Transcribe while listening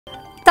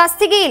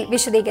തസ്തികയിൽ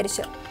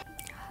വിശദീകരിച്ചു.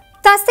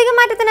 തസ്തിക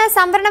മാറ്റത്തിന്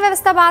സംവരണ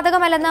വ്യവസ്ഥ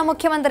ബാധകമല്ലെന്ന്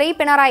മുഖ്യമന്ത്രി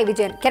പിണറായി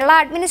വിജയൻ. കേരള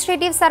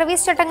അഡ്മിനിസ്ട്രേറ്റീവ്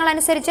സർവീസ് ചട്ടങ്ങൾ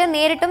അനുസരിച്ച്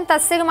നേരിട്ടും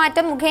തസ്തിക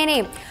മാറ്റം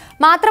മുഖേനയും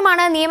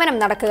മാത്രമാണ് നിയമനം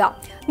നടക്കുക.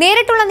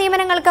 നേരിട്ടുള്ള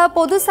നിയമനങ്ങൾക്ക്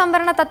പൊതു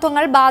സംവരണ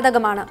തത്വങ്ങൾ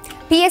ബാധകമാണ്.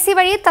 PSC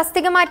വഴി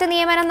തസ്തിക മാറ്റ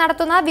നിയമനം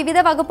നടത്തുന്ന വിവിധ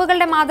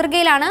വകുപ്പുകളുടെ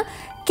മാതൃകയിലാണ്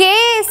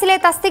KAS-ലെ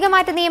തസ്തിക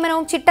മാറ്റ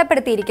നിയമനവും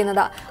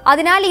ചിട്ടപ്പെടുത്തിയിരിക്കുന്നത്.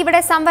 അതിനാൽ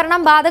ഇവിടെ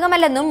സംവരണം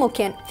ബാധകമല്ലെന്നും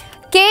മുഖ്യൻ.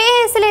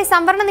 KAS-ലെ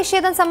സംവരണ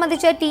നിഷേധം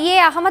സംബന്ധിച്ച് TA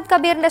അഹമ്മദ്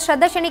കബീറിന്റെ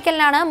ശ്രദ്ധ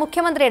ക്ഷണിക്കലിനാണ്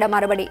മുഖ്യമന്ത്രിയുടെ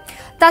മറുപടി.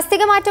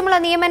 തസ്തിക മാറ്റമുള്ള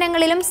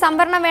നിയമനങ്ങളിലും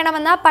സംവരണം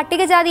വേണമെന്ന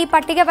പട്ടികജാതി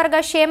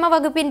പട്ടികവർഗ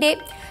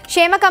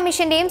ക്ഷേമ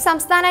കമ്മീഷന്റെയും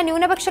സംസ്ഥാന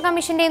ന്യൂനപക്ഷ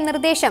കമ്മീഷന്റെയും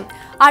നിർദ്ദേശം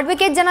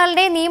അഡ്വക്കേറ്റ്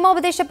ജനറലിന്റെ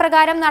നിയമോപദേശ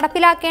പ്രകാരം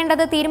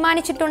നടപ്പിലാക്കേണ്ടത്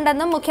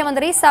തീരുമാനിച്ചിട്ടുണ്ടെന്നും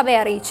മുഖ്യമന്ത്രി സഭയെ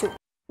അറിയിച്ചു.